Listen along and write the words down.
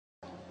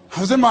I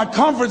was in my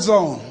comfort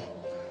zone.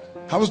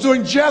 I was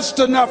doing just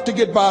enough to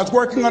get by. I was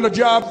working on a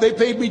job. They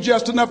paid me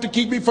just enough to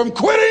keep me from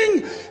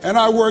quitting, and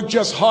I worked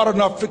just hard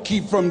enough to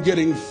keep from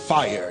getting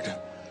fired.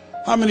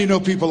 How many know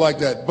people like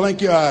that?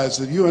 Blink your eyes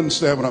if you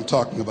understand what I'm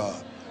talking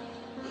about.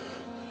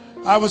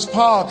 I was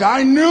parked.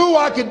 I knew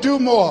I could do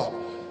more.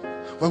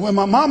 But when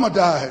my mama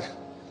died,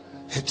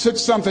 it took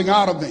something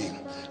out of me.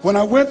 When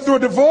I went through a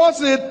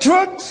divorce, it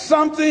took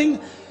something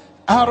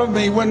out of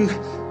me.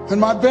 When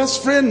my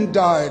best friend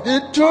died,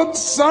 it took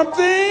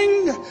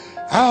something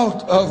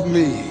out of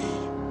me.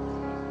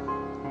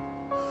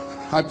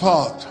 I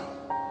parked.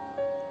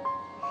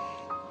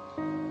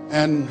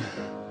 And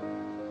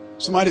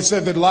somebody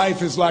said that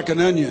life is like an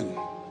onion.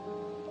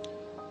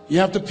 You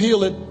have to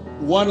peel it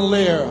one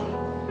layer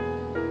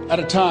at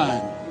a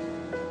time.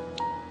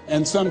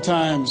 And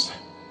sometimes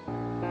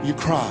you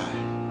cry.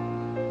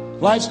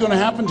 Life's going to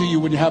happen to you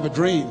when you have a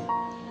dream.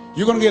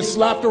 You're going to get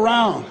slapped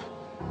around.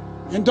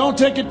 And don't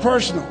take it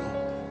personal.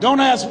 Don't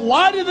ask,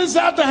 why did this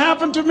have to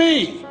happen to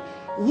me?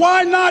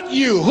 Why not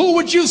you? Who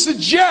would you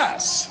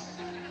suggest?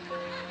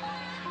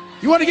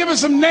 You want to give us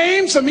some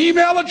names, some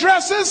email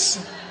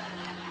addresses?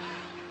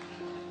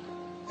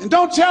 And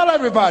don't tell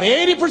everybody.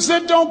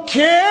 80% don't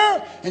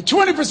care and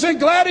 20%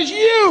 glad it's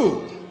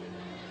you.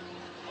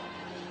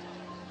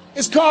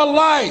 It's called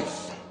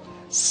life.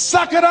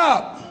 Suck it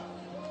up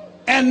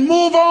and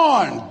move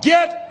on.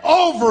 Get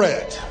over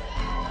it.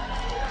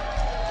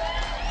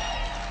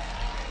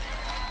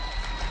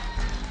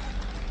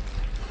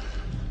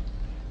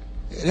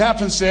 It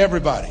happens to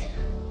everybody.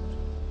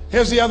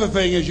 Here's the other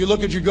thing: as you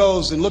look at your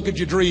goals and look at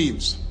your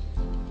dreams,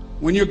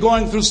 when you're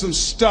going through some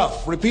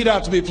stuff, repeat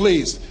out to me,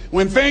 please.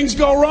 When things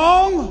go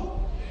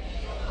wrong,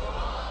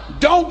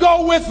 don't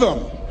go with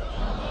them.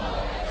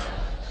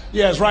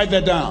 Yes, write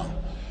that down.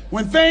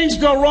 When things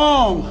go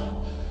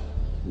wrong,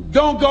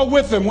 don't go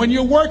with them. When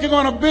you're working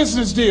on a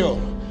business deal,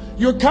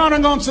 you're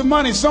counting on some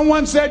money.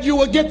 Someone said you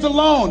will get the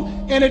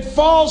loan and it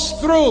falls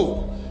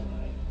through.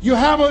 You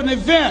have an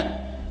event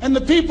and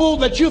the people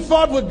that you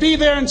thought would be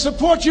there and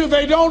support you,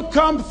 they don't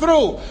come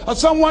through. Or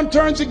someone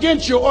turns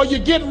against you, or you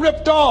get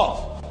ripped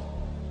off.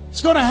 It's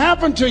going to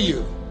happen to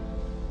you.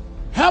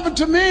 Happened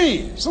to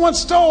me. Someone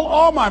stole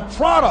all my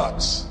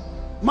products.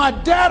 My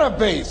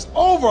database,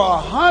 over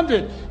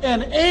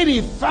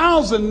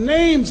 180,000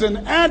 names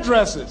and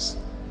addresses.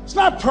 It's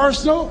not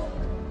personal.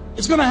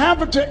 It's going to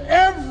happen to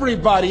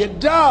everybody. It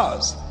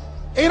does.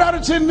 8 out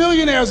of 10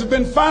 millionaires have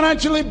been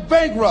financially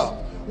bankrupt.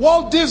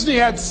 Walt Disney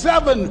had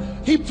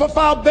he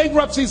filed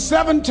bankruptcy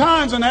 7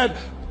 times and had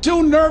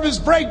 2 nervous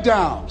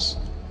breakdowns.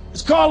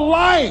 It's called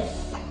life.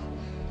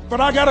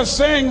 But I got a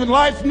saying: when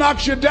life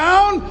knocks you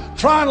down,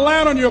 try and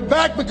land on your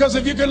back, because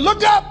if you can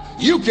look up,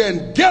 you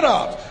can get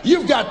up.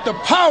 You've got the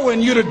power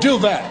in you to do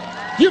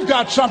that. You've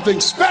got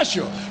something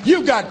special.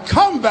 You've got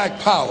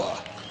comeback power.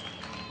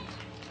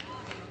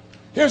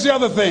 Here's the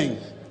other thing.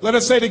 Let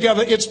us say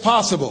together, it's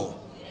possible.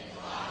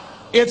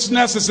 It's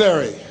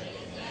necessary.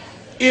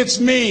 It's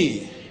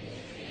me.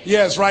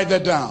 Yes, write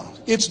that down.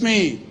 It's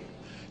me.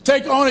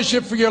 Take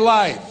ownership for your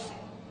life.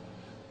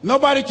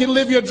 Nobody can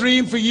live your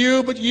dream for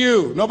you but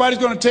you. Nobody's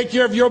going to take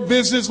care of your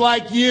business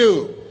like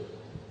you.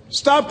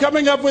 Stop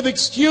coming up with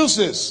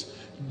excuses.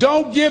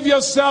 Don't give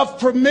yourself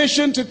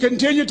permission to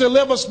continue to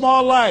live a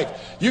small life.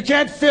 You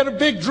can't fit a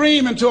big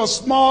dream into a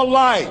small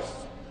life.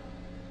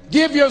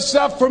 Give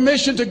yourself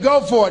permission to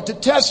go for it, to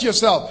test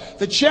yourself,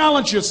 to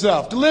challenge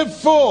yourself, to live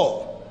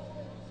full.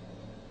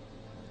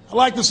 I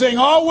like the saying,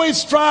 always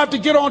strive to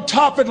get on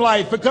top in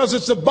life, because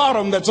it's the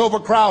bottom that's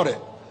overcrowded.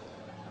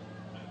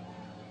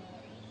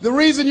 The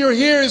reason you're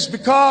here is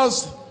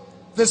because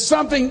there's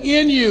something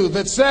in you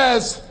that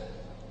says,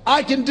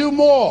 I can do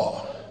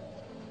more.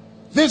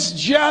 This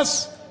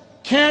just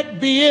can't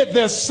be it.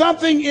 There's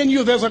something in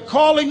you. There's a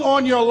calling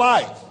on your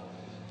life.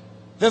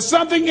 There's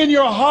something in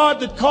your heart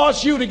that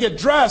caused you to get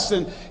dressed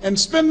and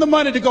spend the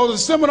money to go to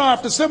seminar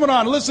after seminar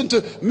and listen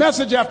to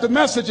message after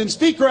message and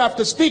speaker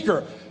after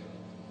speaker.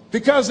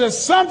 Because there's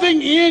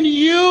something in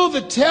you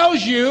that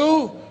tells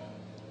you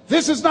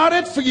this is not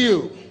it for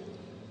you.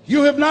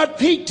 You have not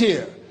peaked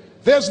here.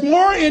 There's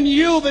more in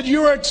you that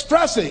you are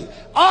expressing.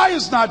 Eye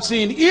has not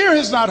seen, ear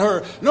has not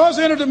heard, nor has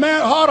entered the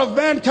heart of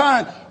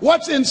mankind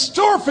what's in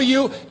store for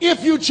you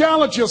if you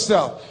challenge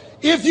yourself,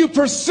 if you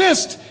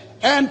persist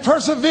and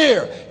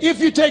persevere, if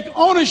you take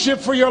ownership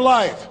for your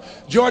life.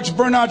 George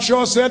Bernard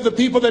Shaw said the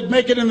people that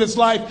make it in this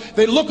life,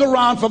 they look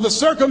around for the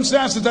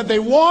circumstances that they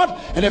want,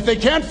 and if they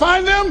can't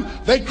find them,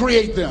 they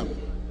create them.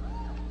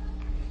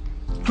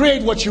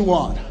 Create what you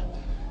want.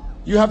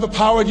 You have the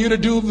power in you to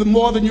do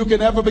more than you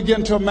can ever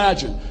begin to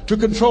imagine, to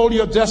control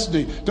your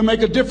destiny, to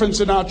make a difference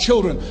in our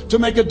children, to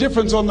make a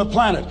difference on the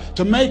planet,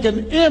 to make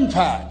an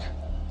impact.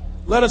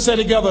 Let us say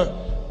together,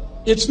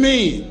 it's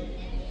me.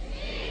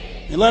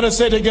 And let us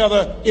say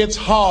together, it's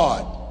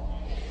hard.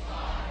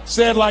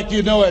 Say it like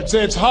you know it.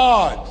 Say, it's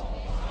hard.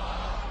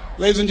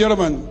 Ladies and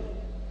gentlemen,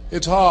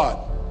 it's hard.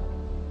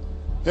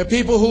 There are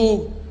people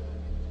who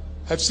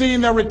have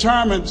seen their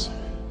retirements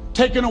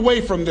taken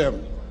away from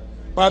them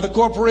by the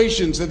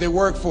corporations that they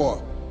work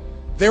for.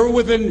 They were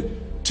within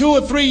 2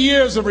 or 3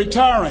 years of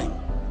retiring,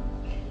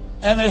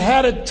 and they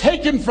had it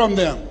taken from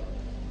them.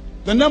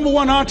 The number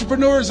one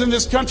entrepreneurs in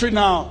this country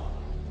now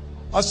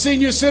are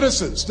senior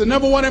citizens. The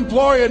number one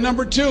employer,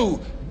 number two,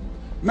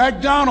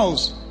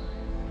 McDonald's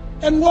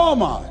and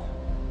Walmart.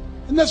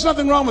 And there's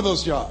nothing wrong with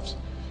those jobs.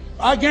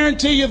 I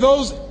guarantee you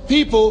those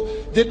people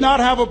did not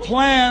have a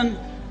plan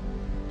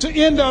to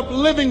end up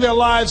living their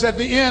lives at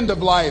the end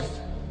of life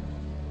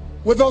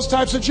with those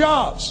types of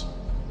jobs.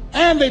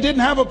 And they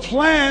didn't have a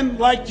plan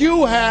like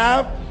you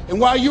have, and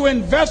while you're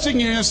investing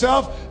in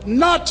yourself,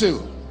 not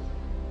to.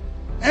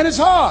 And it's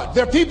hard.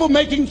 There are people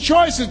making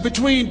choices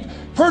between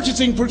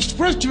purchasing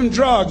prescription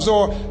drugs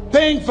or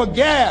paying for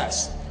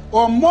gas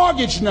or a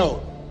mortgage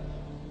note.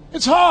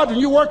 It's hard when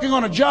you're working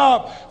on a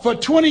job for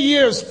 20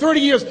 years, 30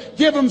 years,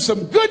 give them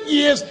some good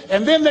years,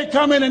 and then they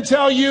come in and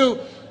tell you,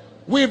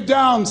 we've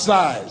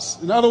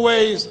downsized. In other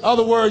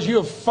words,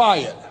 you're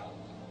fired.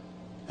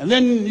 And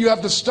then you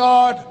have to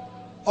start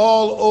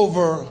all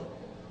over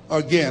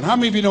again. How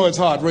many of you know it's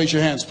hard? Raise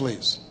your hands,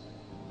 please.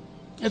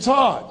 It's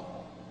hard.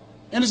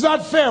 And it's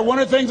not fair. One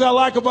of the things I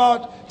like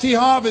about T.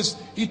 Harv is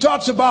he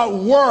talks about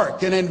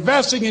work and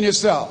investing in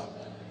yourself.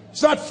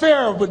 It's not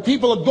fair when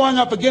people are going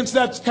up against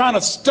that kind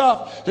of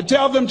stuff to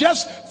tell them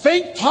just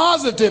think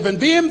positive and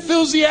be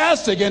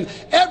enthusiastic and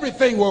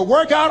everything will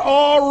work out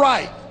all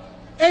right.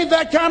 Ain't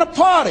that kind of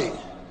party.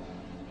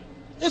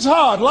 It's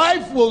hard.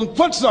 Life will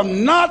put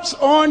some knots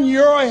on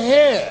your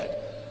head.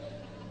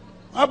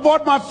 I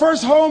bought my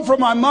first home for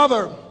my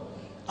mother.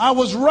 I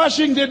was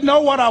rushing, didn't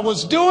know what I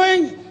was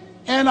doing,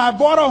 and I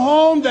bought a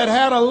home that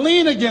had a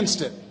lien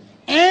against it.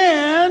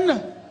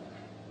 And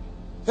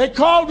they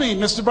called me,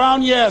 Mr.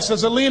 Brown, yes,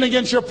 there's a lien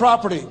against your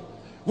property.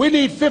 We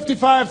need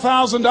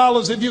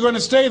 $55,000 if you're going to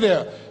stay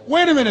there.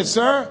 Wait a minute,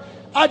 sir.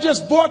 I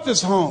just bought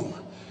this home.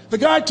 The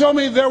guy told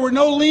me there were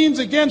no liens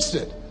against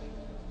it.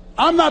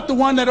 I'm not the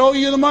one that owe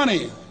you the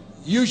money.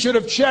 You should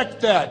have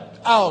checked that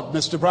out,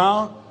 Mr.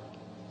 Brown.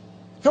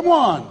 Come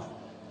on.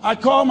 I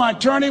called my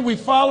attorney. We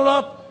followed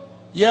up.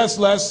 Yes,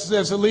 Les,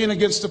 there's a lien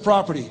against the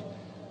property.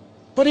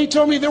 But he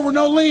told me there were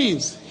no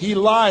liens. He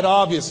lied,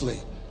 obviously.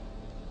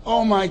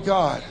 Oh, my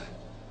God.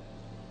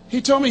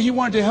 He told me he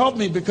wanted to help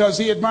me because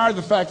he admired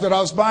the fact that I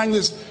was buying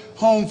this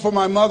home for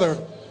my mother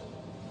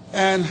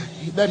and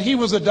that he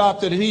was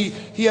adopted, and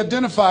he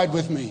identified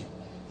with me.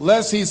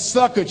 Les, he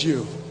suckered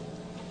you.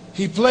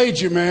 He played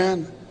you,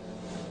 man.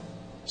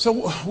 So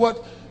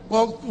what?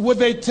 Well, would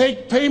they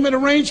take payment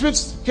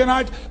arrangements?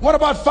 What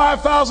about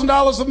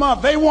 $5,000 a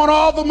month? They want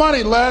all the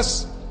money,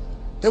 Les.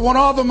 They want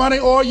all the money,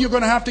 or you're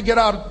going to have to get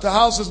out. The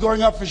house is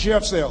going up for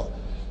sheriff's sale.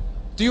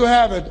 Do you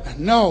have it?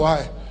 No,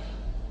 I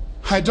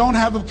don't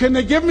have it. Can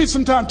they give me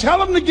some time? Tell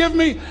them to give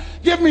me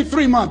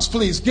 3 months,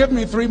 please. Give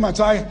me 3 months.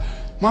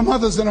 My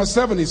mother's in her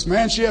 70s,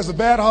 man. She has a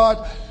bad heart.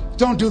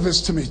 Don't do this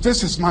to me.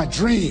 This is my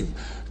dream.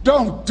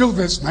 Don't do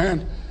this,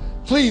 man.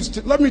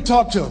 Please, let me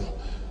talk to them.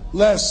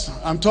 Les,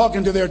 I'm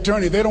talking to their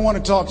attorney. They don't want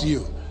to talk to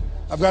you.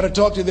 I've got to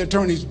talk to their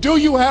attorneys. Do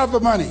you have the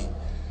money?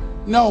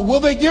 No. Will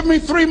they give me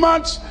 3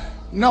 months?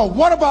 No.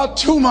 What about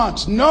 2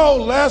 months? No,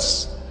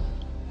 Les.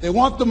 They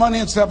want the money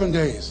in 7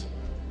 days.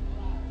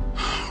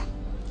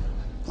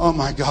 Oh,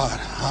 my God.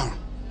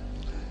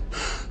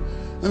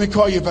 Let me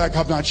call you back.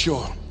 I'm not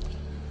sure.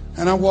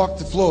 And I walked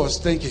the floors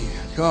thinking,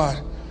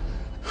 God,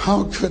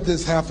 how could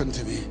this happen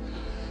to me?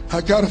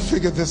 I got to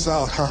figure this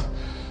out.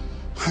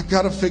 I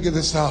got to figure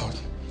this out.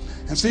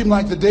 And it seemed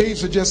like the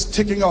days were just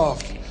ticking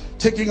off.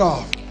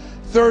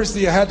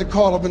 Thursday, I had to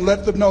call them and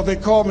let them know. They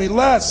called me,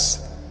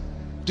 Les,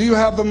 do you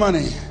have the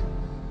money?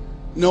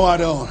 No, I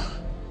don't.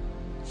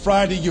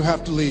 Friday, you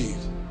have to leave.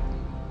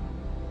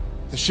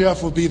 The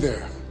sheriff will be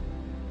there.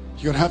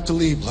 You're going to have to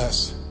leave,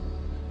 Les.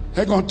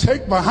 They're going to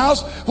take my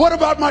house. What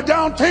about my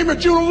down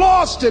payment? You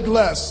lost it,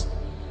 Les.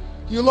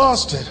 You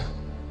lost it.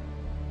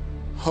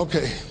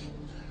 Okay.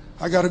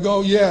 I got to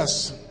go.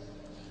 Yes.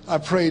 I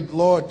prayed,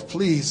 Lord,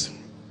 please,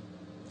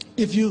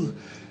 if you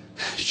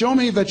show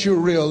me that you're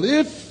real,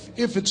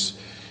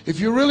 if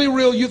you're really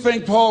real, you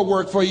think Paul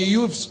worked for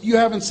you, you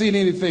haven't seen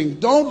anything.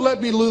 Don't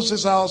let me lose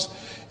this house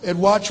and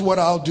watch what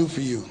I'll do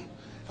for you.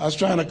 I was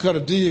trying to cut a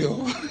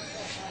deal.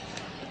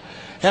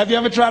 Have you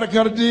ever tried to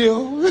cut a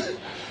deal?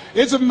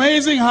 It's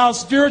amazing how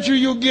spiritual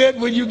you get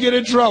when you get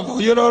in trouble.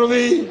 You know what I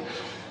mean?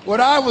 When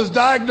I was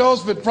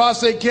diagnosed with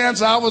prostate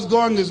cancer, I was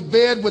going to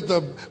bed with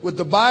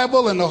the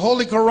Bible and the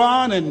Holy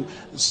Quran and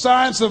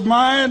Science of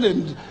Mind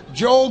and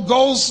Joel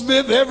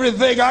Goldsmith,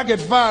 everything I could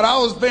find. I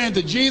was praying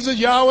to Jesus,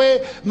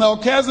 Yahweh,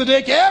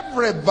 Melchizedek,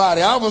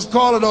 everybody. I was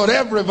calling on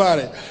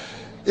everybody.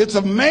 It's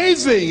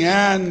amazing.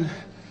 And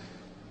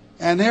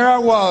here I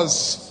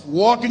was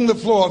walking the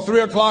floor 3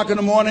 o'clock in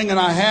the morning, and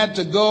I had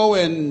to go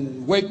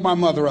and wake my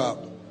mother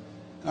up.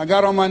 I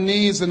got on my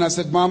knees and I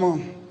said, Mama,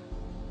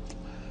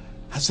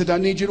 I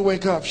need you to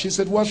wake up. She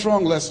said, what's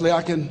wrong, Leslie?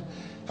 I can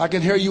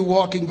hear you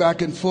walking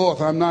back and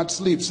forth. I'm not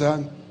asleep,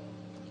 son.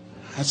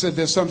 I said,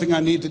 there's something I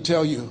need to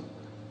tell you.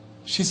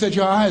 She said,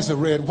 your eyes are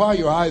red. Why are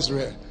your eyes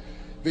red?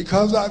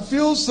 Because I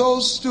feel so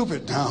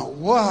stupid now.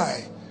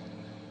 Why?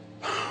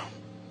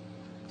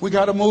 we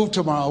got to move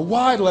tomorrow.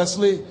 Why,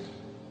 Leslie?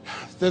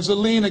 There's a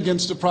lien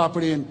against the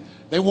property, and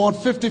they want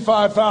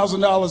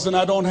 $55,000, and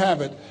I don't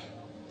have it.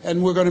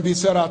 And we're going to be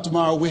set out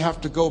tomorrow. We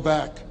have to go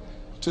back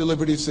to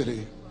Liberty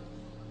City.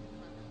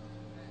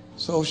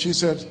 So she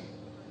said,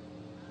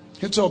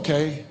 it's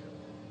okay.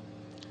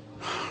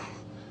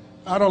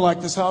 I don't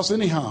like this house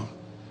anyhow.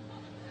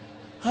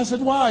 I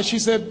said, why? She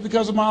said,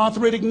 because of my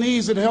arthritic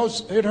knees, it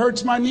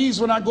hurts my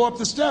knees when I go up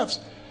the steps.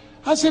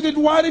 I said,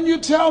 and why didn't you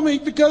tell me?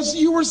 Because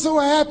you were so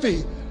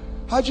happy.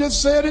 I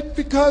just said it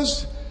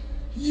because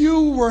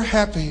you were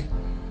happy.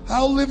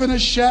 I'll live in a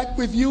shack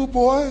with you,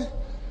 boy.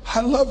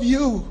 I love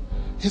you.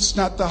 It's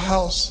not the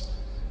house.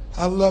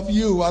 I love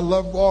you. I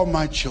love all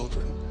my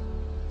children.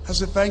 I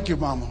said, thank you,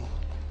 Mama.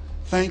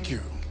 Thank you.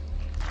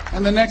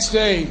 And the next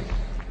day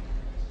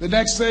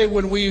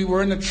when we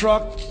were in the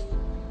truck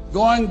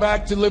going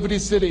back to Liberty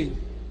City,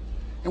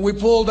 and we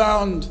pulled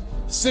down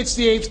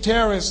 68th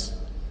Terrace,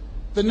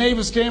 the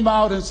neighbors came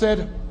out and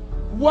said,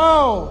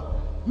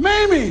 wow,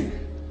 Mamie,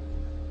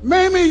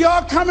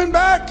 y'all coming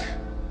back?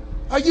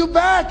 Are you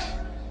back?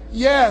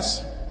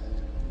 Yes.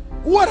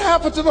 What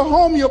happened to the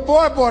home your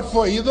boy bought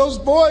for you? Those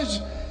boys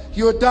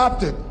you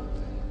adopted.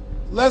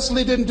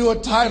 Leslie didn't do a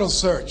title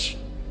search.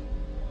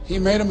 He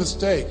made a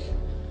mistake.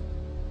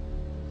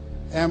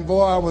 And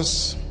boy, I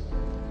was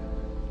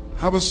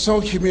so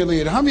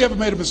humiliated. How many ever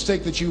made a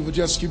mistake that you were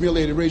just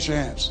humiliated? Raise your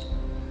hands.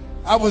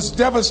 I was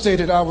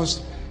devastated. I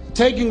was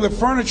taking the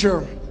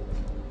furniture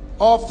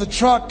off the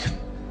truck,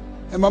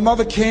 and my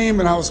mother came,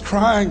 and I was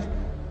crying.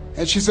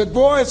 And she said,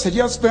 boy, I said,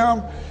 yes,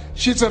 ma'am.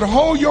 She said,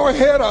 hold your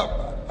head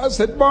up. I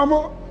said,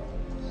 Mama,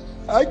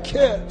 I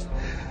can't.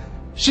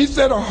 She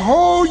said,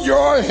 hold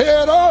your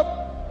head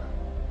up.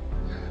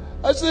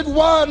 I said,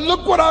 why?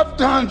 Look what I've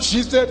done.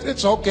 She said,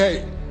 it's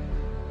okay.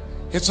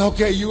 It's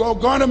okay. You are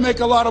going to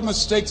make a lot of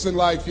mistakes in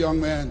life, young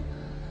man.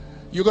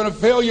 You're going to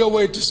fail your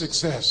way to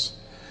success.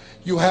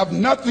 You have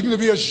nothing to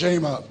be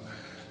ashamed of.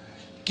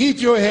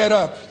 Keep your head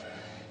up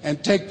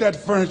and take that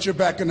furniture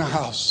back in the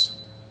house.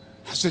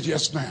 I said,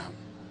 yes, ma'am.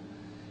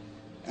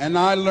 And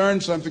I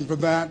learned something from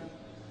that.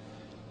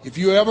 If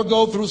you ever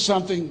go through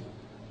something,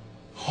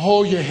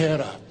 hold your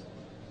head up.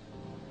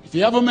 If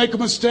you ever make a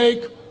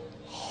mistake,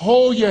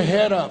 hold your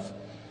head up.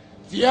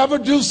 If you ever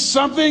do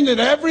something that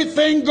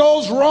everything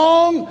goes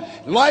wrong,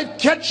 life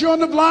catch you on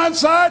the blind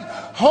side,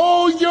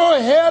 hold your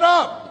head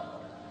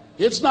up.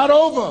 It's not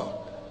over.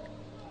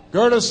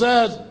 Goethe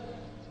said,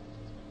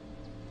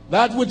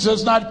 that which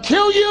does not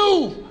kill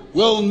you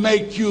will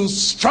make you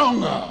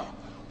stronger.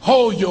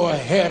 Hold your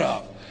head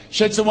up.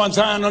 Shake someone's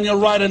hand on your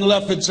right and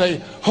left and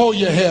say, hold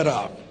your head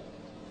up.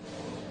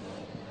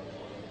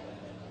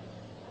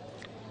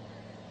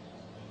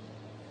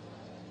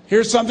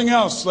 Here's something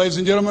else, ladies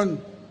and gentlemen.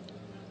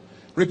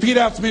 Repeat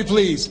after me,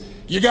 please.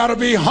 You got to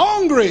be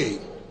hungry.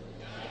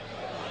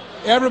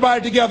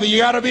 Everybody together, you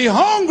got to be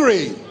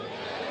hungry.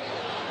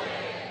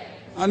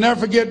 I'll never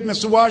forget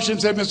Mr. Washington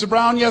said, Mr.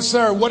 Brown, yes,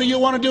 sir. What do you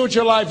want to do with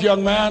your life,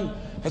 young man?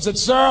 I said,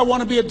 sir, I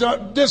want to be a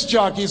disc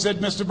jockey. He said,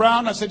 Mr.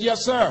 Brown? I said,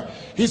 yes, sir.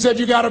 He said,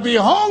 you got to be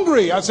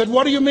hungry. I said,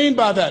 what do you mean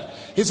by that?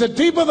 He said,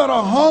 people that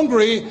are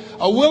hungry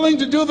are willing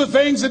to do the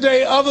things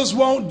today others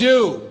won't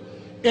do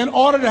in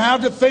order to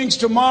have the things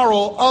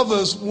tomorrow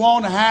others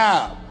won't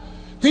have.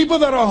 People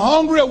that are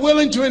hungry are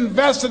willing to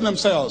invest in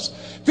themselves.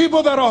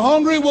 People that are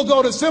hungry will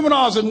go to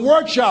seminars and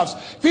workshops.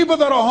 People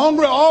that are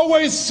hungry are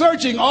always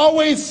searching,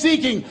 always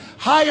seeking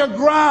higher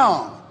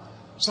ground.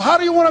 So how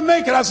do you want to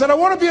make it? I said, I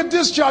want to be a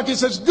disc jockey. He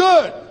says,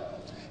 good.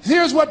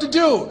 Here's what to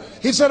do.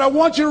 He said, I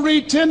want you to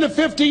read 10 to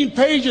 15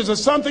 pages of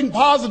something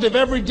positive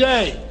every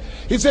day.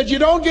 He said, you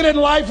don't get in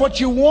life what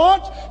you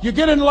want, you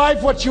get in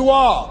life what you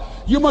are.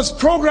 You must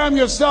program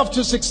yourself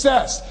to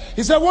success.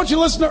 He said, I want you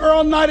to listen to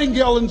Earl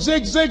Nightingale and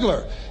Zig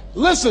Ziglar.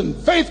 Listen,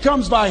 faith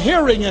comes by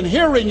hearing and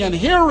hearing and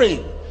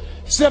hearing.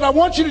 He said, I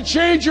want you to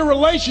change your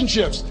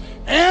relationships.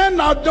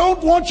 And I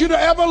don't want you to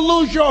ever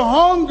lose your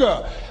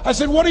hunger. I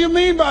said, what do you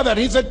mean by that?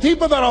 He said,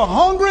 people that are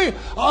hungry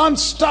are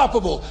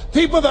unstoppable.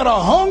 People that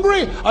are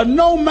hungry are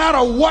no matter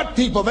what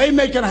people. They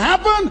make it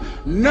happen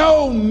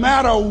no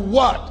matter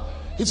what.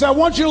 He said, I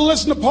want you to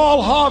listen to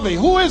Paul Harvey.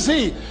 Who is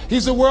he?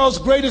 He's the world's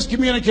greatest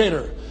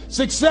communicator.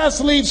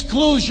 Success leaves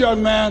clues,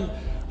 young man.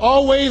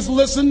 Always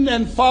listen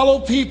and follow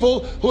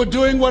people who are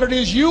doing what it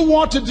is you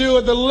want to do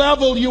at the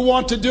level you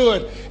want to do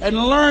it, and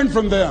learn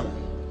from them.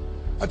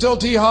 I told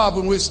T. Hobb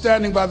when we were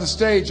standing by the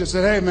stage, I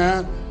said, hey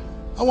man,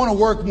 I want to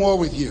work more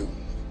with you.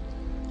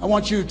 I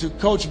want you to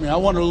coach me. I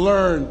want to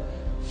learn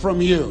from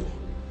you.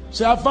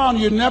 See, I found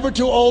you're never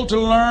too old to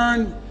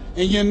learn,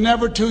 and you're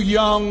never too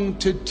young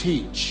to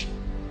teach.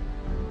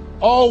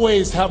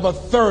 Always have a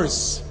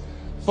thirst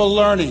for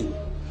learning.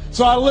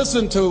 So I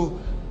listened to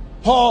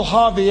Paul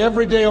Harvey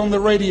every day on the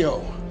radio.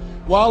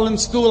 While in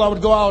school, I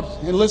would go out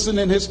and listen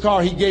in his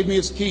car. He gave me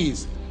his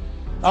keys.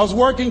 I was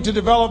working to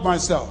develop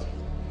myself.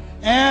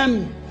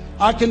 And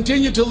I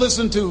continued to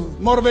listen to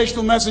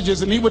motivational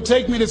messages, and he would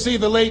take me to see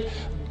the late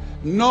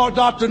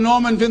Dr.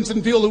 Norman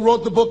Vincent Peale, who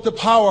wrote the book, The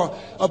Power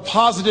of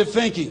Positive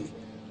Thinking.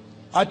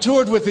 I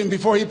toured with him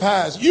before he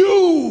passed.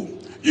 You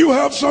You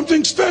have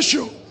something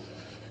special.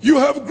 You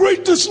have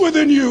greatness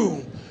within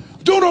you.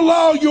 Don't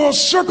allow your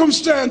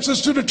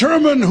circumstances to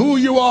determine who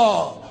you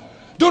are.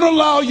 Don't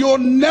allow your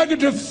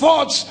negative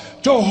thoughts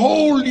to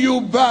hold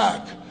you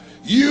back.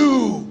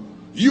 You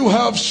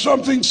have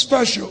something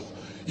special.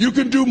 You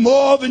can do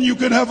more than you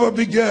can ever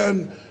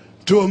begin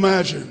to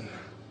imagine.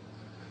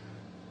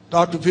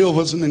 Dr. Peel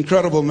was an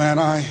incredible man.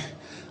 I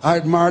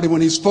admired him.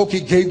 When he spoke, he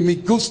gave me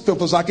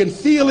goosebumps. I can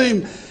feel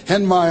him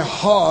in my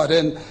heart.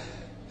 And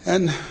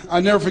I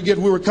never forget,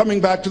 we were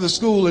coming back to the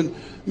school, and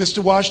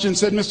Mr. Washington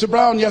said, Mr.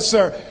 Brown, yes,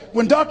 sir.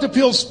 When Dr.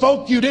 Peel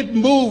spoke, you didn't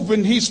move.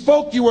 When he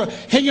spoke, you were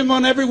hanging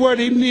on every word.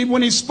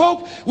 When he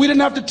spoke, we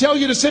didn't have to tell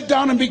you to sit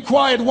down and be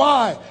quiet.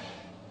 Why?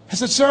 I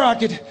said, sir, I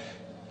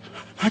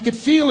could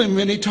feel him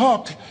when he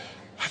talked.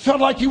 I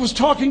felt like he was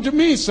talking to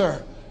me,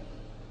 sir.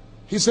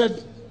 He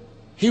said,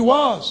 he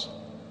was.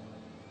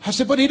 I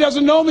said, but he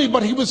doesn't know me,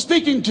 but he was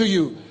speaking to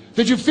you.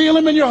 Did you feel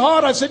him in your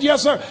heart? I said,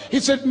 yes, sir. He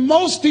said,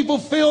 most people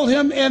feel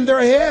him in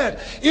their head.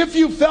 If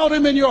you felt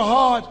him in your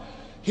heart,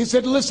 he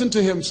said, listen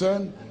to him,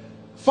 son.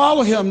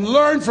 Follow him,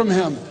 learn from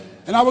him.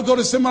 And I would go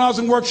to seminars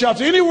and workshops.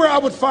 Anywhere I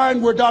would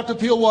find where Dr.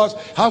 Peel was,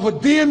 I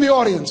would be in the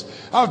audience.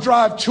 I would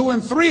drive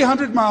 200 and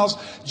 300 miles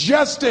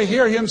just to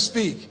hear him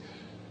speak.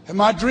 And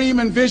my dream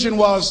and vision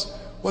was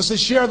to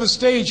share the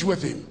stage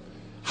with him.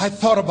 I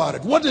thought about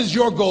it. What is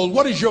your goal?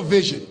 What is your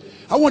vision?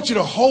 I want you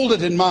to hold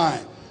it in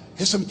mind.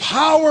 There's some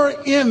power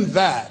in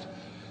that.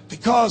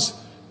 Because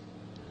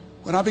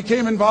when I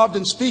became involved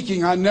in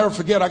speaking, I never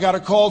forget, I got a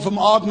call from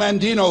Og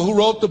Mandino, who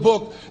wrote the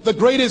book, The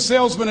Greatest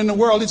Salesman in the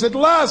World. He said,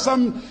 Les,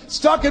 I'm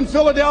stuck in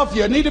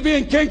Philadelphia. I need to be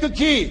in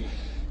Kankakee.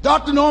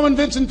 Dr. Norman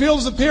Vincent Peale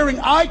is appearing.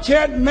 I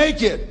can't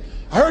make it.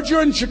 I heard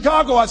you're in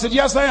Chicago. I said,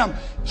 yes, I am.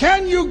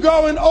 Can you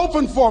go and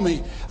open for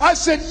me? I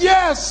said,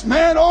 yes,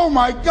 man. Oh,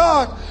 my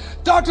God.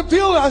 Dr.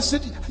 Peale, I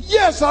said,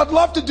 yes, I'd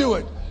love to do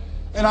it.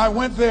 And I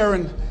went there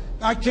and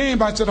I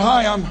came. I said,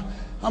 hi,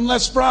 I'm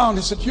Les Brown.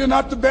 He said, you're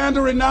not the band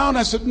of renown?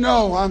 I said,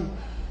 no, I'm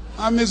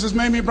Mrs.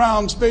 Mamie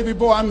Brown's baby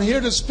boy. I'm here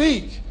to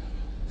speak.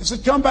 He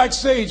said, come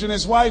backstage. And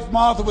his wife,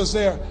 Martha, was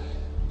there.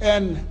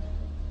 And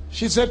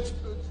she said,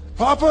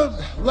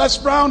 Papa, Les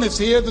Brown is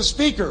here, the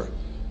speaker.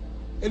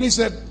 And he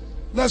said,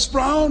 Les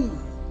Brown,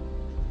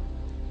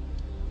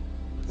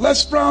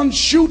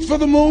 shoot for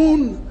the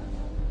moon.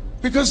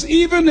 Because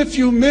even if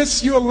you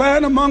miss your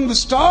land among the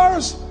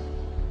stars.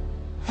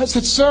 I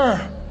said,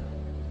 sir,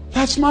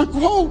 that's my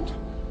quote.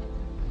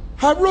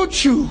 I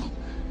wrote you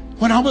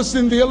when I was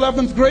in the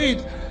 11th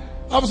grade.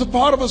 I was a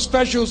part of a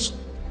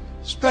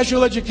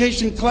special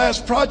education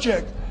class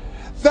project.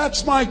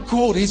 That's my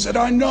quote. He said,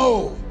 I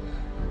know.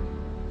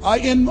 I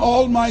end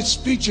all my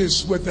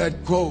speeches with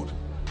that quote.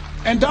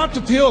 And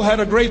Dr. Peel had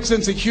a great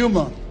sense of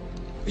humor.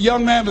 A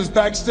young man was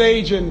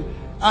backstage, and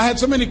I had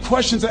so many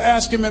questions to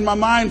ask him, and my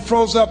mind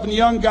froze up, and the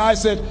young guy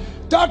said,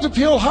 Dr.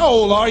 Peel, how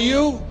old are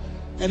you?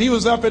 And he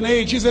was up in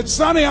age. He said,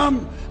 Sonny,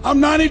 I'm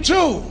 92.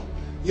 The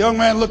young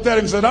man looked at him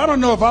and said, I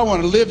don't know if I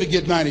want to live to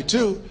get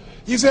 92.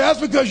 He said, that's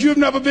because you've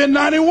never been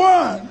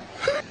 91.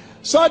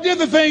 So I did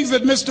the things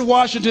that Mr.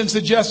 Washington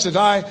suggested.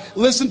 I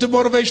listened to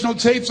motivational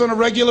tapes on a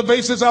regular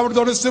basis. I would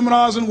go to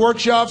seminars and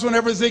workshops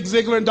whenever Zig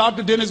Ziglar and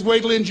Dr. Dennis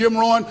Wagley and Jim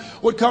Rohn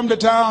would come to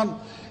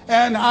town.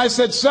 And I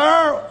said,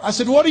 sir,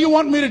 what do you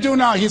want me to do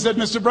now? He said,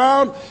 Mr.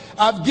 Brown,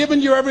 I've given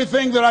you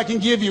everything that I can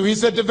give you. He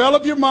said,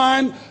 develop your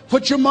mind,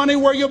 put your money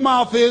where your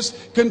mouth is,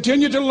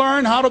 continue to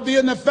learn how to be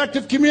an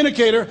effective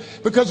communicator,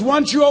 because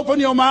once you open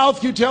your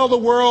mouth, you tell the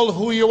world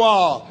who you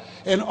are.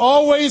 And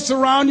always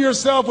surround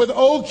yourself with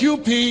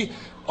OQP,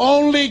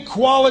 only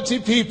quality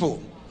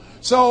people.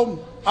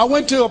 So I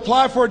went to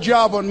apply for a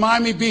job on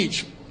Miami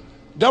Beach.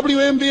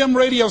 WMBM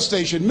radio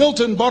station.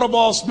 Milton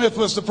Butterball Smith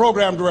was the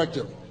program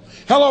director.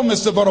 Hello,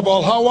 Mr.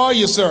 Butterball. How are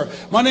you, sir?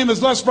 My name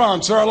is Les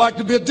Brown, sir. I'd like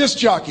to be a disc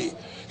jockey.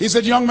 He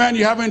said, young man,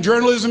 you have any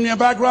journalism in your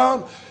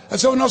background? I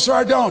said, oh, no, sir,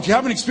 I don't. You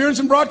have any experience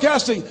in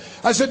broadcasting?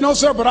 I said, no,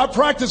 sir, but I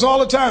practice all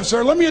the time,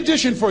 sir. Let me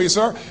audition for you,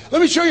 sir.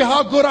 Let me show you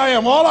how good I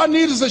am. All I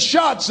need is a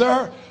shot,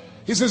 sir.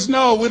 He says,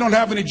 no, we don't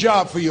have any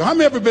job for you. How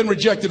many ever been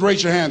rejected?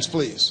 Raise your hands,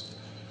 please.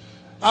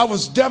 I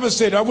was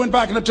devastated. I went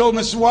back and I told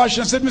Mr.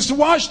 Washington, I said, Mr.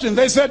 Washington,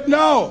 they said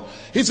no.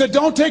 He said,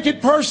 don't take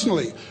it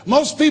personally.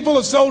 Most people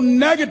are so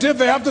negative,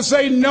 they have to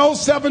say no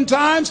 7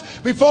 times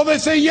before they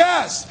say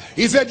yes.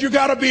 He said, you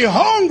got to be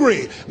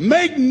hungry.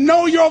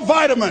 Know your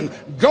vitamin.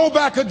 Go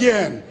back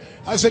again.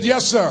 I said,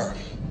 yes, sir.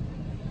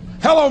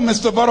 Hello,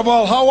 Mr.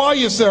 Butterball. How are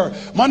you, sir?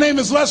 My name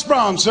is Les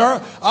Brown, sir.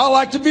 I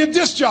like to be a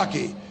disc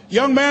jockey.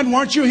 Young man,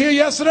 weren't you here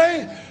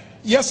yesterday?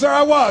 Yes, sir,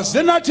 I was.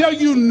 Didn't I tell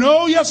you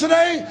no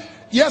yesterday?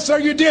 Yes, sir,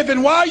 you did.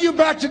 Then why are you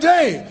back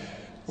today?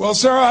 Well,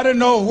 sir, I didn't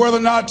know whether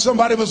or not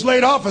somebody was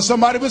laid off or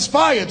somebody was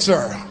fired,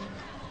 sir.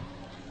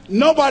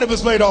 Nobody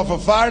was laid off or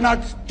fired. Now,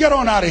 get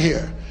on out of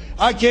here.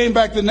 I came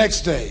back the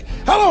next day.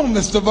 Hello,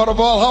 Mr.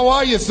 Butterball. How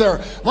are you,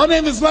 sir? My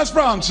name is Les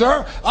Brown,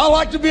 sir. I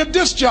like to be a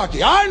disc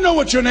jockey. I know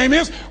what your name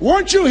is.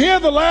 Weren't you here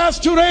the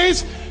last 2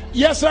 days?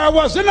 Yes, sir, I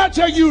was. Didn't I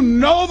tell you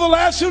no the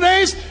last 2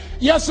 days?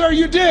 Yes, sir,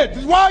 you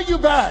did. Why are you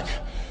back?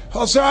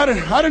 Oh, sir, I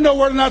didn't know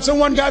whether or not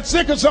someone got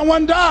sick or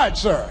someone died,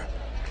 sir.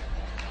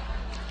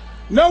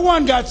 No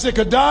one got sick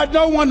or died.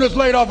 No one was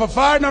laid off a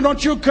fire. Now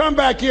don't you come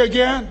back here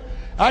again.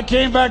 I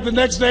came back the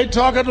next day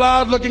talking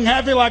loud, looking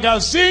happy like I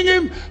was seeing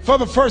him for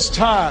the first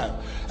time.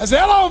 I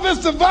said, hello,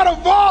 Mr.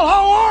 Butterball,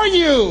 how are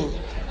you?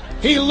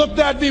 He looked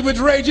at me with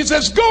rage. He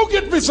says, go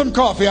get me some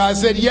coffee. I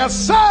said, yes,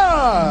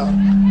 sir.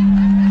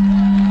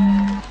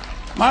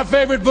 My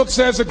favorite book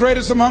says, the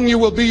greatest among you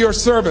will be your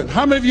servant.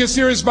 How many of you are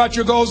serious about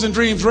your goals and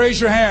dreams?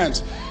 Raise your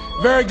hands.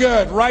 Very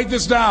good. Write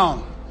this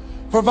down.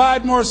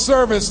 Provide more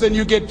service than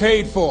you get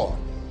paid for.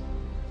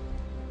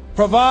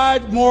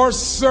 Provide more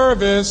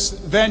service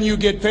than you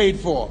get paid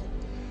for.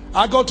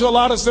 I go to a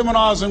lot of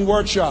seminars and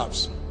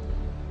workshops.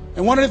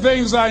 And one of the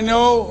things I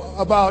know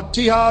about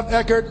T. Harv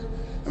Eckert,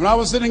 when I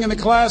was sitting in the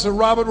class with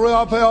Robert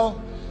Ruppel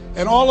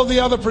and all of the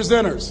other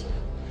presenters,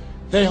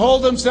 they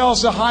hold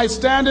themselves to high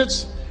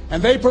standards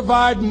and they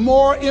provide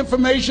more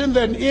information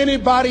than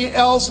anybody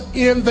else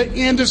in the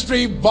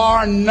industry,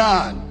 bar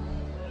none.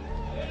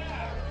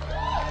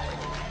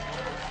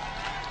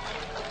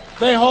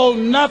 They hold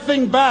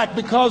nothing back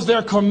because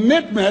their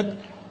commitment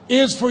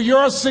is for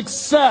your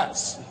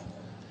success.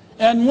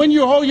 And when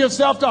you hold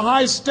yourself to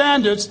high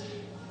standards,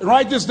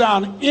 write this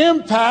down,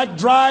 impact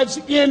drives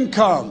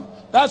income.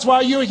 That's why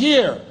you're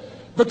here.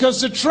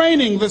 Because the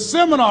training, the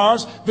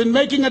seminars, been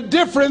making a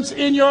difference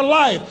in your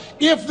life.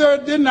 If they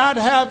did not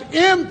have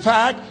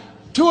impact,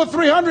 200 or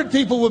 300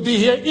 people would be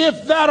here,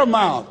 if that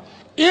amount.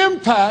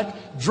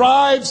 Impact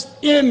drives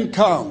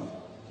income.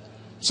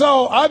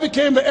 So I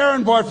became the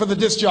errand boy for the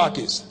disc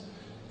jockeys.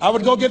 I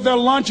would go get their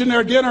lunch and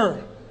their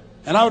dinner,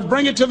 and I would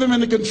bring it to them in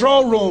the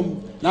control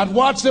room, and I'd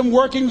watch them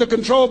working the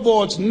control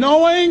boards,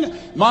 knowing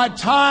my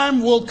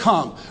time will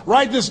come.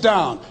 Write this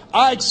down.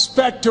 I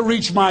expect to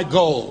reach my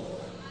goal.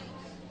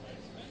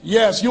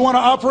 Yes, you want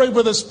to operate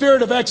with a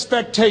spirit of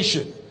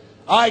expectation.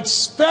 I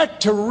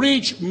expect to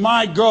reach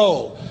my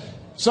goal.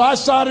 So I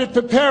started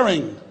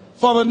preparing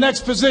for the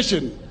next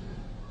position.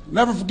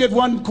 Never forget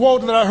one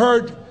quote that I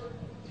heard.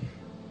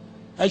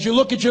 As you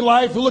look at your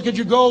life, you look at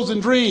your goals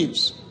and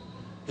dreams.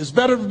 It's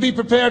better to be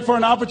prepared for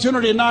an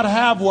opportunity and not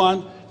have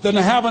one than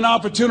to have an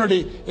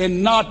opportunity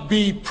and not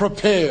be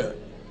prepared.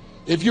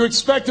 If you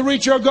expect to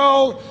reach your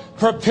goal,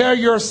 prepare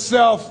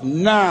yourself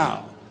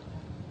now.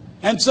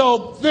 And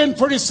so then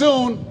pretty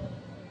soon,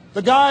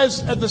 the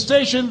guys at the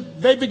station,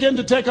 they begin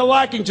to take a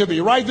liking to me.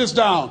 Write this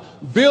down.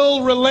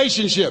 Build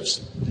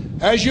relationships.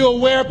 As you're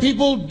aware,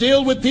 people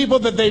deal with people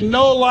that they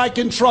know, like,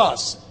 and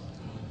trust.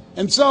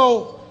 And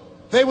so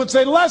they would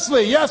say,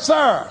 Leslie, yes,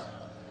 sir.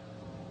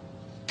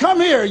 Come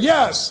here,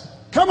 yes.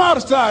 Come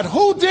outside.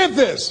 Who did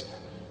this?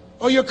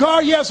 Oh, your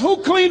car? Yes. Who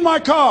cleaned my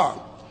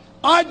car?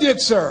 I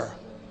did, sir.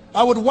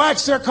 I would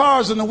wax their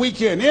cars on the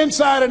weekend,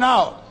 inside and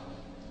out.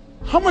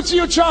 How much do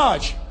you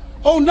charge?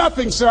 Oh,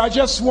 nothing, sir. I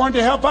just sworn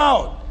to help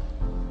out.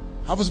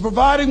 I was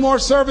providing more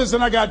service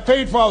than I got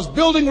paid for. I was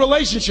building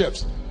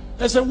relationships.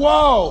 They said,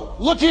 whoa,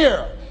 look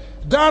here.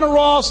 Donna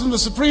Ross and the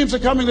Supremes are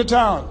coming to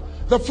town.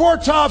 The Four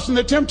Tops and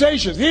the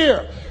Temptations.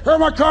 Here are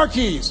my car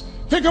keys.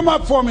 Pick them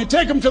up for me.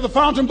 Take them to the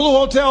Fontainebleau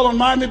Hotel on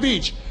Miami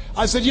Beach.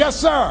 I said, yes,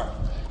 sir.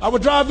 I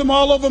would drive them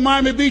all over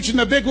Miami Beach in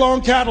the big,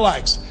 long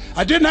Cadillacs.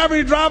 I didn't have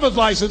any driver's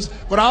license,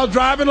 but I was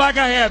driving like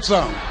I had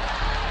some.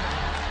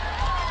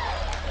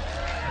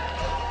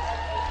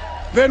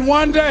 Then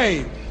one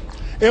day,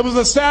 it was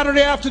a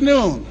Saturday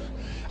afternoon,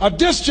 a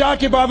disc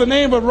jockey by the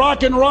name of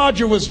Rockin'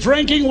 Roger was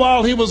drinking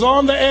while he was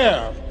on the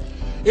air.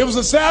 It was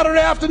a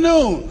Saturday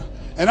afternoon,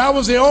 and I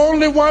was the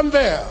only one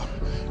there.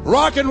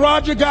 Rockin'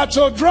 Roger got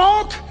so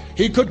drunk,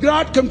 he could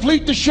not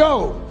complete the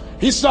show.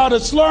 He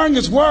started slurring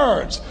his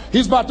words.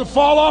 He's about to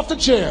fall off the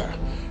chair.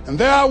 And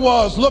there I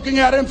was, looking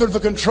at him through the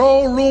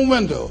control room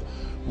window,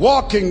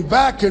 walking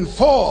back and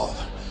forth,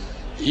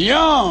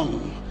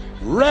 young,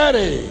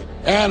 ready,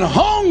 and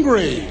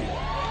hungry.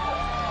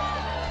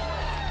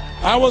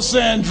 I was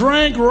saying,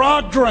 drink,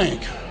 Rock,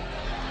 drink.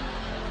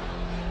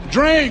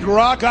 Drink,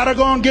 Rock. I'd have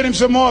gone and get him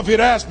some more if he'd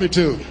asked me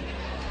to.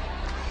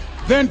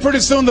 Then pretty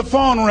soon the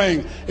phone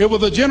rang. It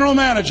was the general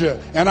manager,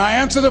 and I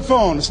answered the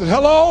phone. I said,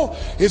 hello?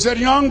 He said,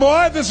 young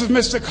boy, this is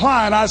Mr.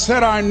 Klein. I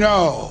said, I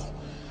know.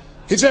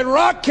 He said,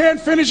 Rock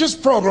can't finish his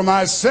program.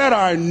 I said,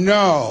 I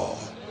know.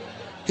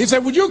 He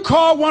said, would you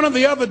call one of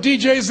the other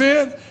DJs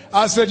in?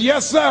 I said,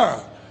 yes,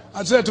 sir.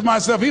 I said to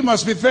myself, he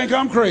must think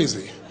I'm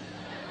crazy.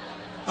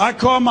 I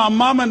called my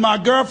mom and my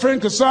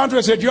girlfriend, Cassandra.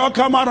 I said, y'all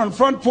come out on the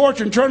front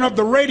porch and turn up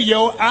the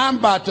radio. I'm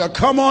about to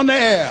come on the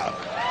air.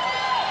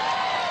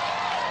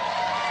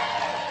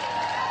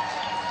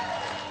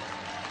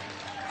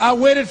 I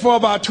waited for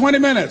about 20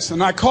 minutes,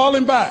 and I called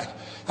him back.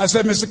 I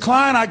said, Mr.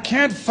 Klein, I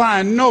can't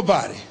find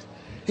nobody.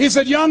 He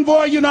said, young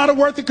boy, you know how to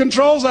work the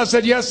controls? I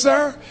said, yes,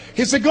 sir.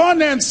 He said, go in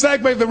there and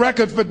segue the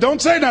record, but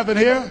don't say nothing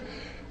here.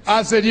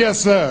 I said, yes,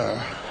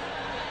 sir.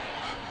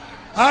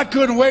 I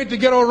couldn't wait to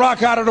get old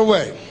Rock out of the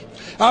way.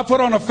 I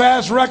put on a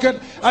fast record.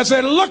 I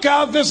said, look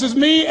out, this is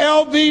me,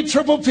 LB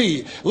Triple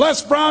P,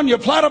 Les Brown, your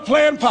platter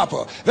playing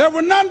papa. There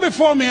were none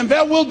before me and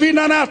there will be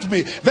none after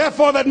me.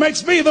 Therefore, that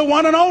makes me the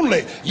one and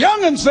only.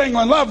 Young and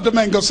single and love to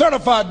mingle,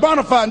 certified,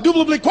 bona fide,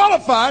 indubitably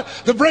qualified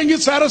to bring you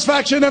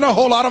satisfaction and a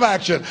whole lot of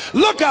action.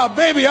 Look out,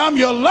 baby, I'm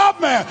your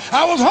love man.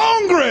 I was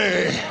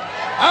hungry.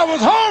 I was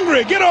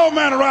hungry. Get old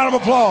man a round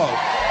of applause.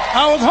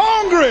 I was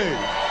hungry.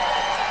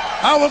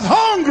 I was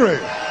hungry.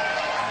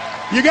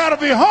 You got to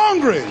be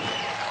hungry.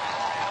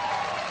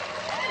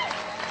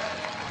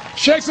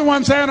 Shake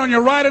someone's hand on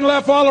your right and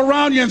left all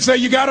around you and say,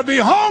 you got to be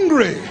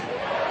hungry.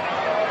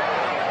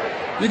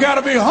 You got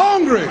to be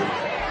hungry.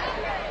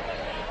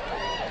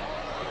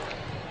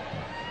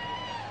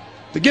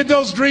 To get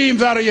those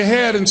dreams out of your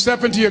head and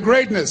step into your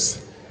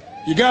greatness,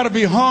 you got to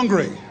be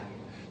hungry.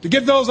 To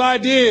get those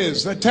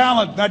ideas, that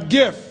talent, that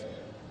gift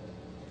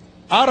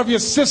out of your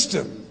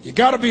system, you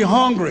got to be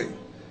hungry.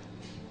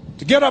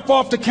 To get up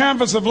off the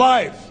canvas of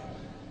life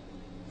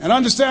and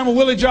understand what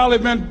Willie Jolly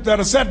meant, that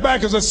a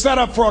setback is a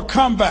setup for a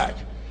comeback,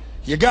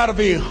 you got to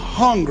be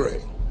hungry.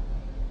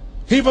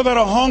 People that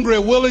are hungry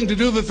are willing to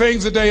do the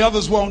things today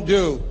others won't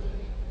do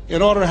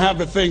in order to have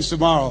the things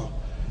tomorrow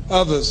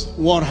others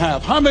won't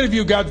have. How many of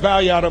you got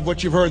value out of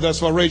what you've heard thus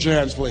far? Raise your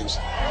hands, please.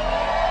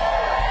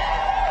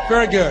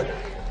 Very good.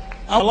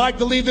 I'd like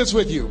to leave this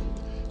with you.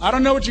 I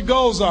don't know what your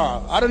goals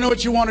are. I don't know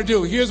what you want to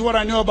do. Here's what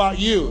I know about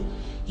you.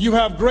 You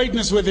have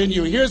greatness within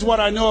you. Here's what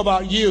I know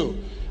about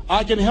you.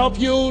 I can help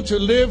you to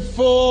live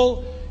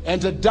full and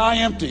to die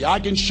empty. I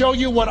can show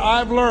you what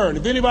I've learned.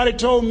 If anybody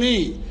told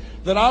me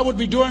that I would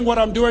be doing what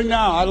I'm doing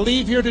now, I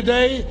leave here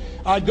today,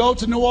 I go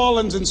to New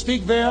Orleans and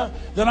speak there,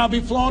 then I'll be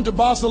flown to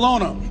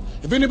Barcelona.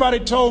 If anybody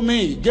told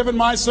me, given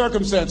my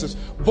circumstances,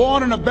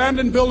 born in an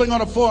abandoned building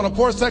on a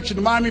poor section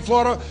of Miami,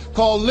 Florida,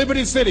 called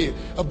Liberty City,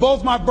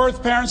 both my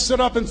birth parents stood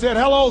up and said,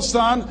 hello,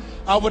 son,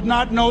 I would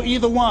not know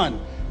either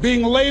one.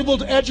 Being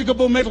labeled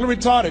educable mentally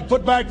retarded,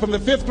 put back from the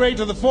 5th grade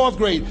to the 4th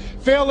grade,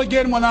 failed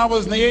again when I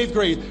was in the 8th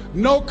grade,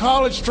 no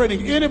college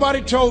training.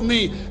 Anybody told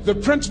me the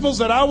principles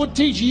that I would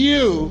teach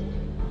you,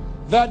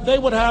 that they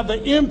would have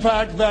the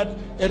impact that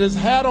it has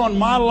had on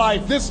my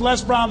life. This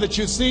Les Brown that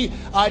you see,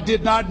 I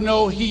did not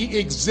know he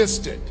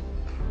existed.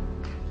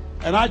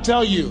 And I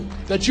tell you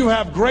that you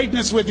have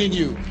greatness within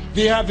you.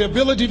 You have the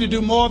ability to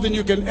do more than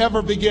you can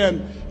ever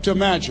begin to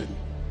imagine.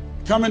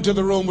 Come into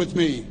the room with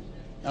me,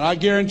 and I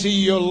guarantee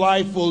you your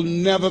life will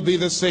never be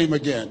the same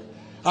again.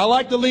 I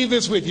like to leave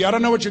this with you. I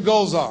don't know what your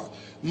goals are.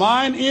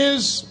 Mine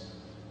is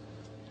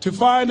to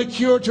find a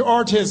cure to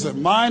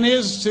autism. Mine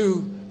is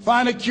to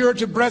find a cure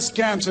to breast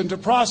cancer and to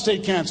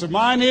prostate cancer.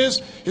 Mine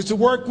is to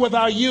work with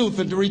our youth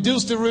and to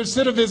reduce the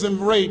recidivism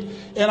rate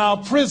in our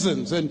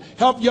prisons and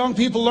help young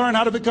people learn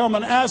how to become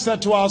an asset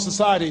to our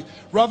society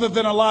rather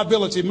than a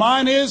liability.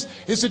 Mine is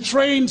to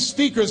train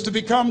speakers to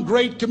become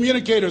great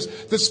communicators,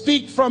 to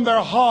speak from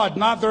their heart,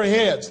 not their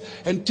heads,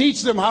 and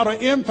teach them how to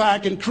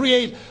impact and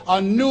create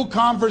a new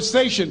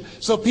conversation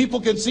so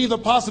people can see the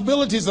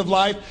possibilities of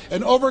life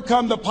and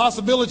overcome the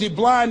possibility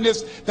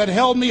blindness that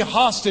held me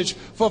hostage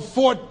for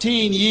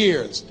 14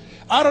 years.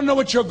 I don't know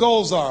what your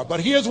goals are,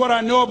 but here's what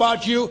I know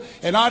about you,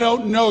 and I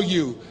don't know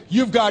you.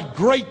 You've got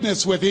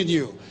greatness within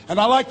you. And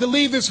I like to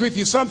leave this with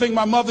you, something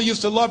my mother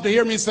used to love to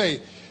hear me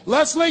say.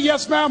 Leslie,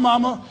 yes ma'am,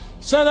 mama.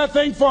 Say that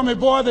thing for me,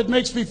 boy, that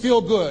makes me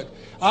feel good.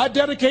 I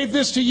dedicate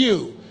this to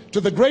you,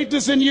 to the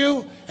greatness in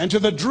you, and to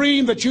the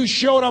dream that you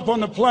showed up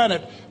on the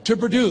planet to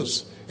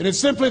produce. And it's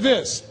simply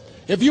this.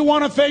 If you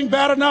want a thing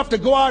bad enough to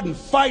go out and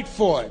fight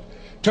for it,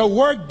 to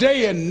work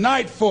day and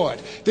night for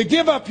it, to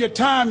give up your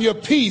time, your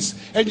peace,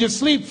 and your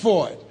sleep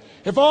for it.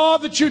 If all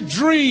that you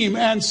dream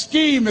and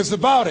scheme is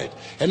about it,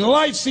 and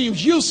life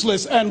seems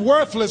useless and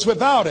worthless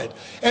without it,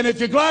 and if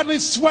you gladly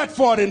sweat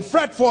for it and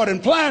fret for it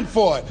and plan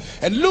for it,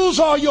 and lose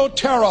all your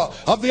terror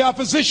of the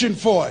opposition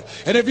for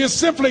it, and if you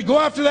simply go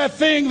after that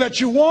thing that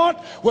you want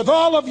with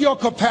all of your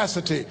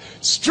capacity,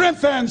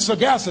 strength and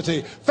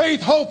sagacity,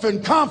 faith, hope,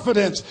 and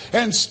confidence,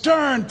 and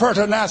stern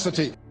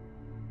pertinacity,